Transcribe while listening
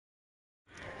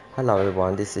Hello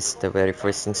everyone, this is the very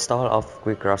first install of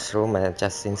CrissCross ROM and I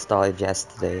just installed it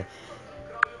yesterday.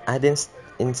 I didn't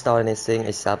install anything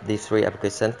except these three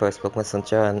applications, Facebook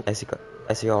Messenger and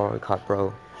SEO Record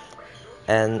Pro.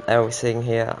 And everything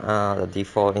here are the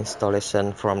default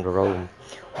installation from the ROM.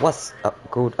 What's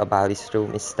good about this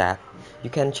ROM is that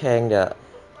you can change the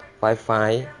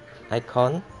Wi-Fi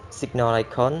icon, signal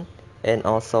icon, and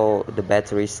also the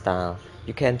battery style.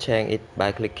 You can change it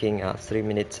by clicking 3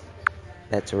 minutes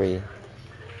battery.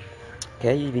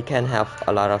 Okay, we can have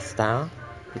a lot of style.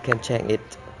 You can change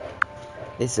it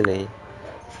easily,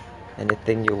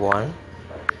 anything you want.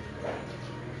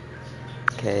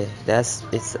 Okay, that's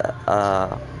it's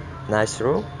a nice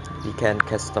room. You can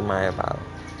customize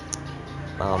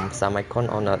about some icon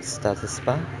on a status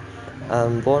bar.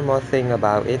 One more thing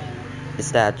about it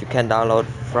is that you can download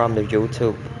from the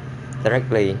YouTube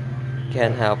directly. You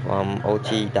can have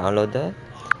OG downloader.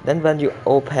 Then when you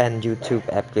open YouTube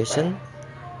application,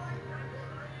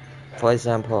 for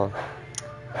example,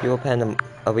 you open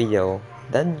a video,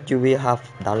 then you will have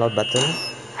download button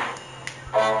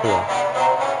here,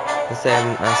 the same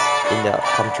as in the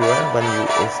computer. When you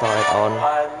install it on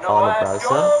the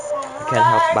browser, you can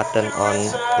have button on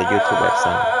the YouTube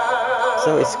website.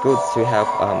 So it's good to have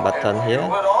button here.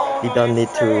 We don't need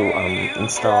to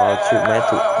install TubeMate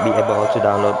to be able to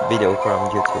download video from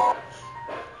YouTube.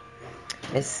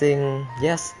 I think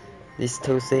yes, these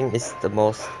two things is the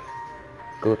most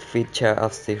good feature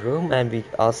of the room, and we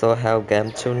also have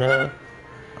game tuner,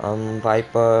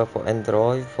 Viper for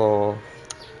Android, for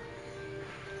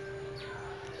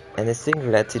anything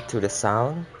related to the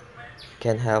sound.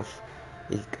 Can have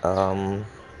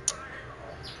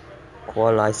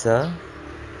equalizer,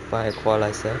 file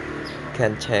equalizer,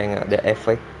 can change the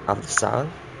effect of the sound.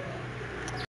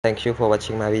 Thank you for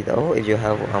watching my video. If you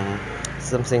have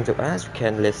something to ask, you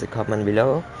can leave a comment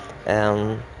below.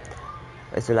 And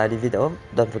if you like the video,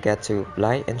 don't forget to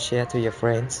like and share to your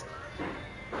friends.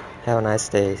 Have a nice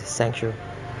day. Thank you.